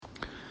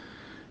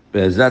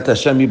Be'ezrat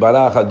Hashem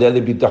Yibarach,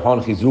 Adeli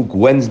Bitachon Chizuk.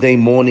 Wednesday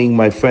morning,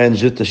 my friends,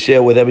 just to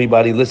share with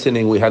everybody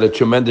listening, we had a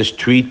tremendous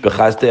treat.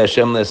 B'chazdei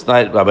Hashem last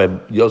night, Rabbi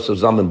Yosef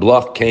Zalman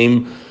Bloch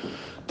came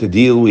to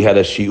deal. We had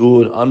a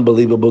shiur,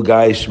 unbelievable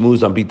guy,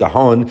 shmooze on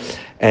Bitachon,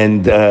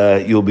 and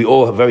you'll be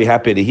all very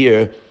happy to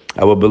hear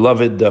our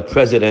beloved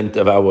president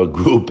of our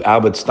group,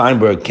 Albert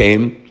Steinberg,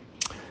 came,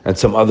 and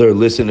some other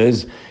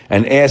listeners,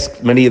 and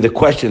asked many of the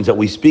questions that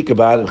we speak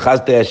about. And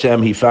Chazdei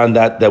Hashem, he found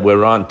out that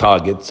we're on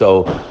target,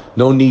 so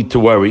no need to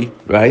worry,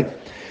 right?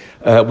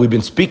 We've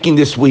been speaking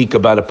this week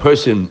about a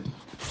person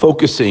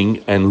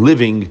focusing and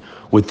living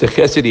with the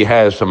chesed he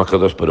has from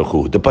HaKadosh Baruch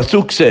Hu. The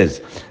pasuk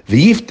says,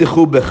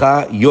 "V'yiftechu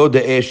becha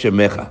yodei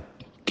shemecha,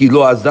 ki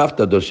lo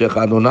azavta doshecha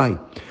Adonai."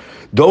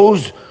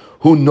 Those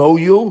who know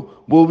you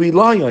will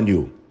rely on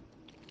you.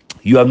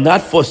 You have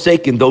not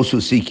forsaken those who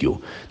seek you.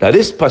 Now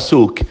this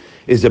pasuk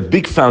is a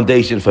big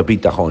foundation for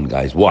bitachon,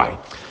 guys. Why?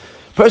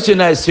 Person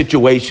has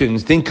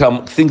situations,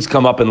 things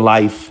come up in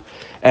life,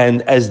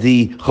 and as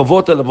the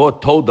Chavot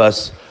HaLevot told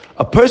us,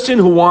 a person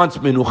who wants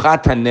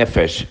menuchat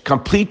hanefesh,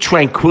 complete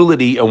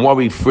tranquility and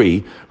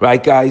worry-free,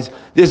 right, guys?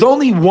 There's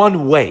only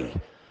one way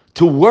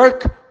to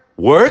work,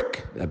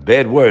 a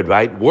bad word,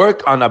 right?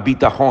 Work on a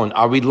bitachon,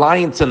 our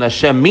reliance on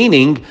Hashem,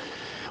 meaning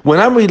when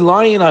I'm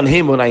relying on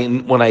Him, when I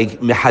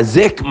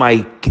mehazek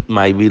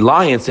my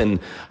reliance and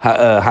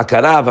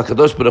hakara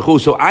v'kadosh baruch Hu,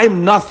 so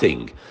I'm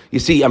nothing. You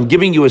see, I'm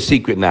giving you a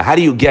secret now. How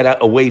do you get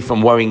away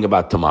from worrying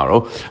about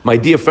tomorrow? My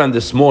dear friend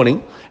this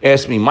morning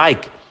asked me,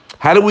 Mike,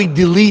 how do we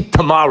delete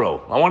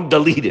tomorrow? I want to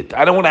delete it.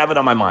 I don't want to have it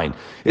on my mind.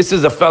 This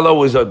is a fellow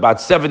who is about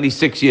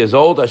 76 years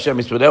old. Hashem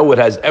Yisrael, it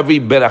has every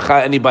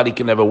beracha anybody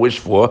can ever wish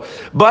for,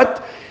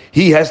 but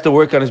he has to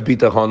work on his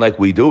bitachon like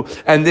we do.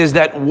 And there's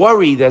that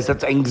worry, there's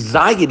that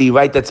anxiety,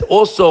 right? That's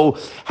also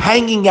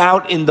hanging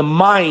out in the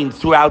mind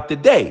throughout the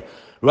day,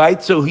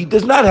 right? So he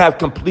does not have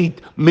complete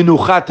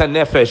menuchat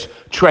hanefesh,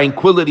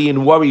 tranquility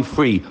and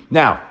worry-free.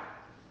 Now,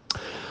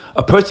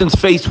 a person's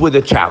faced with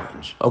a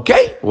challenge,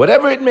 okay?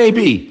 Whatever it may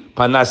be.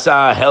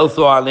 Panasa, health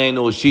or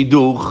alenu,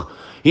 shiduch,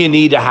 you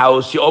need a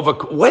house,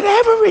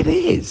 whatever it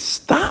is.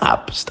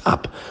 Stop.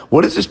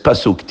 What does this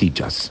pasuk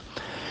teach us?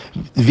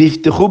 They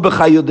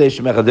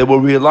will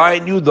rely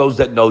on you, those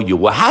that know you.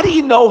 Well, how do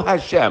you know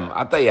Hashem?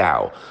 I'll tell you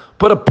how.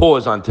 Put a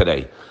pause on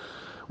today.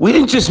 We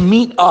didn't just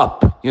meet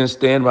up. You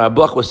understand? Rabbi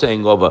Bloch was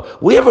saying over.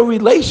 We have a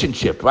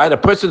relationship, right? A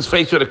person's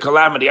faced with a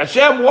calamity.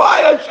 Hashem,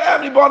 why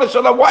Hashem?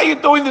 Why are you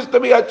doing this to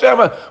me, Hashem?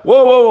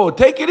 Whoa.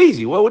 Take it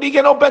easy. Well, what are you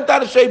getting all bent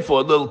out of shape for?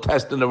 A little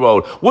test in the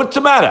road. What's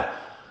the matter?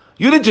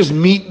 You didn't just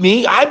meet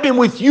me. I've been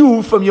with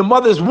you from your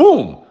mother's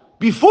womb.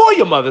 Before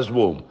your mother's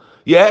womb.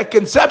 Yeah,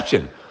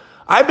 conception.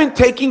 I've been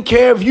taking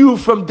care of you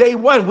from day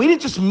one. We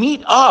didn't just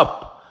meet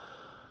up.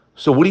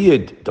 So what do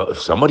you, if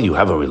somebody you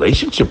have a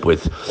relationship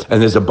with and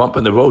there's a bump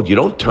in the road, you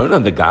don't turn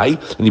on the guy.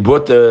 And he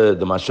brought the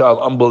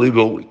mashal,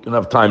 unbelievable, we don't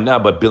have time now,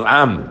 but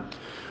Bil'am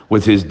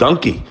with his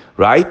donkey,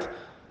 right?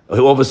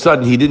 All of a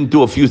sudden he didn't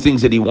do a few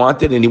things that he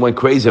wanted and he went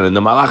crazy. And the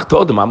malach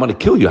told him, I'm going to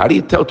kill you. How do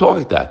you talk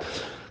like that?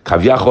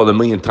 Kavyachol a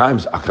million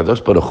times,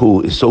 HaKadosh Baruch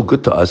Hu is so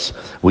good to us.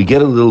 We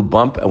get a little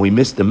bump and we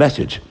miss the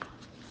message.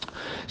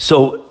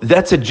 So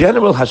that's a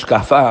general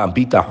hashkafa on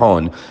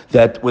bitachon,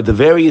 that with the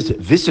various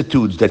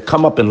vicissitudes that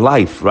come up in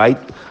life, right?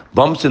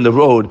 Bumps in the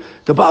road,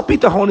 the Baal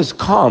bitachon is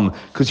calm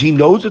because he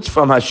knows it's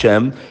from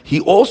Hashem. He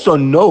also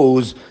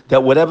knows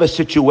that whatever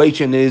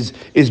situation is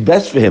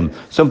best for him.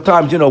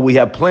 Sometimes, we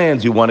have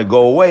plans, we want to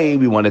go away,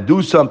 we want to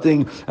do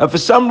something, and for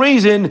some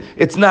reason,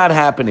 it's not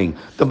happening.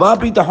 The Baal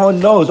bitachon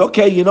knows,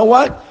 okay, you know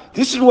what?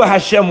 This is where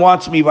Hashem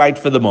wants me right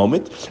for the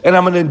moment, and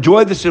I'm going to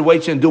enjoy the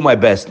situation and do my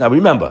best. Now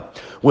remember,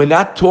 we're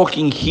not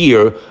talking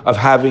here of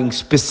having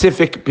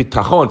specific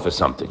bitachon for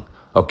something,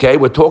 okay?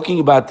 We're talking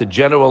about the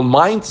general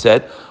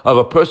mindset of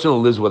a person who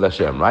lives with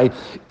Hashem, right?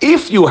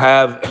 If you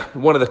have,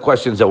 one of the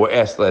questions that were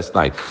asked last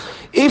night,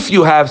 if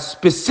you have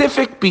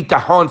specific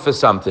bitachon for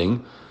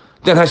something,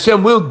 then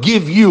Hashem will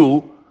give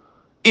you,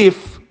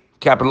 if,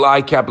 capital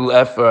I, capital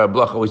F,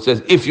 Bloch always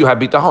says, if you have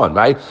bitachon,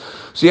 right?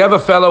 So you have a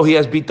fellow, he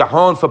has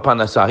bitachon for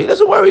panasah. He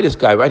doesn't worry, this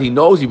guy, right? He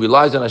knows, he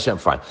relies on Hashem,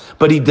 fine.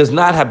 But he does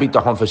not have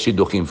bitachon for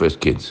shidduchim for his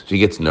kids. So he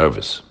gets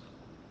nervous.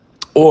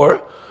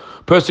 Or,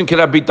 person can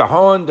have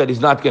bitachon that he's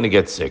not going to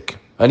get sick.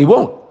 And he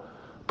won't.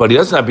 But he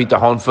doesn't have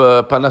bitachon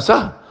for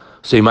panasah.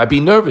 So he might be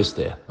nervous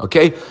there,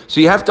 okay?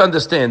 So you have to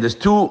understand, there's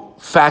two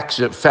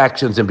factions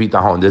in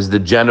bitachon. There's the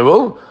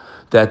general,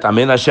 that I'm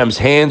in Hashem's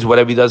hands,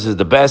 whatever He does is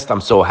the best.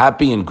 I'm so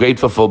happy and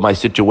grateful for my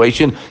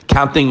situation,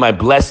 counting my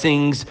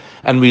blessings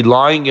and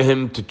relying on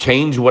Him to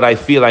change what I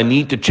feel I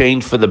need to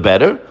change for the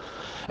better.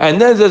 And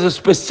then there's a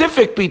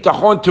specific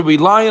bitachon to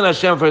rely on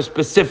Hashem for a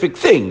specific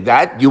thing,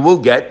 that you will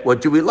get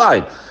what you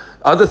relied.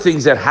 Other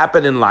things that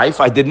happen in life,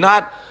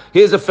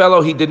 here's a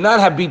fellow, he did not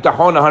have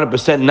bitachon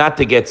 100% not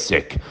to get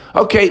sick.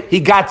 Okay, he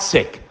got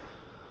sick.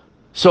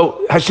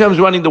 So Hashem's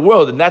running the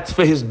world, and that's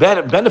for his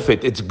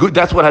benefit. It's good.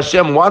 That's what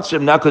Hashem wants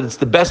him now, because it's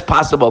the best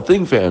possible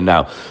thing for him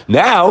now.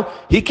 Now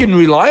he can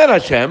rely on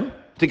Hashem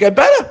to get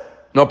better.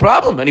 No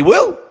problem, and he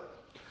will.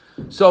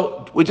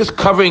 So we're just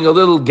covering a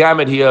little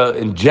gamut here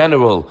in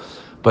general.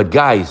 But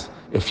guys,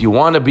 if you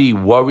want to be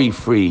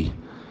worry-free,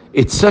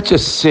 it's such a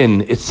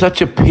sin, it's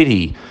such a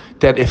pity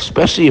that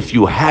especially if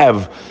you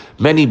have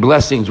many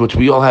blessings, which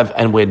we all have,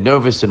 and we're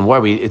nervous and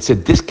worried, it's a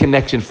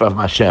disconnection from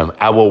Hashem.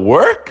 Our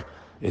work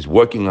is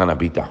working on a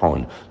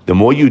bitachon. The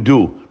more you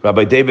do,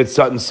 Rabbi David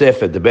Sutton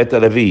Sefer, the Bet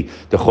Levi,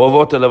 the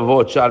Chovot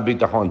Alavot Shal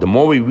Bitachon, the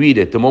more we read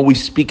it, the more we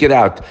speak it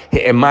out.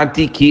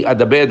 He'emanti ki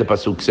adaber, the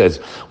pasuk says.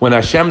 When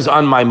Hashem's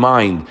on my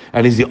mind,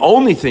 and He's the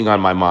only thing on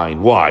my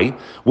mind. Why?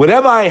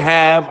 Whatever I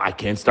have, I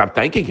can't stop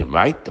thanking Him,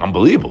 right?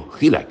 Unbelievable.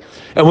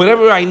 And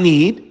whatever I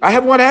need, I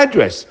have one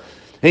address.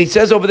 And He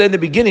says over there in the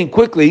beginning,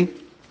 quickly,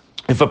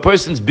 if a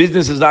person's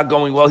business is not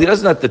going well, he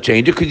doesn't have to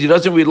change it because he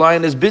doesn't rely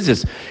on his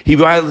business. He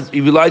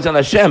relies on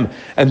Hashem.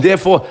 And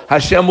therefore,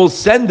 Hashem will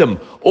send him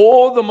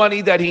all the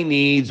money that he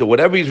needs or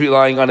whatever he's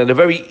relying on in a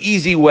very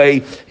easy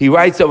way. He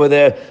writes over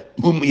there,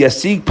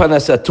 Yasig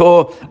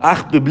panasato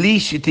ach bibli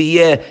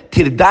shitiyeh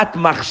tirdat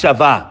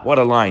machshava. What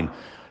a line.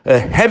 A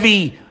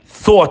heavy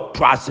thought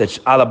process,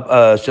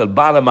 shel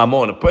bala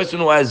mamon. A person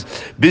who has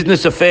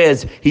business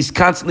affairs, he's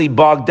constantly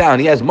bogged down.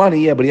 He has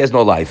money, yeah, but he has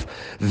no life.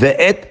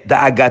 Ve'et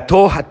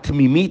da'agato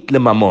hatmimit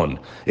lemamon.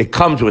 It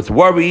comes with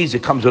worries,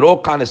 it comes with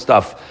all kind of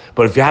stuff.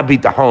 But if you have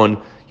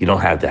bitachon, you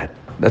don't have that.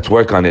 Let's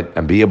work on it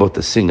and be able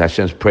to sing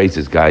Hashem's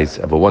praises, guys.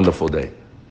 Have a wonderful day.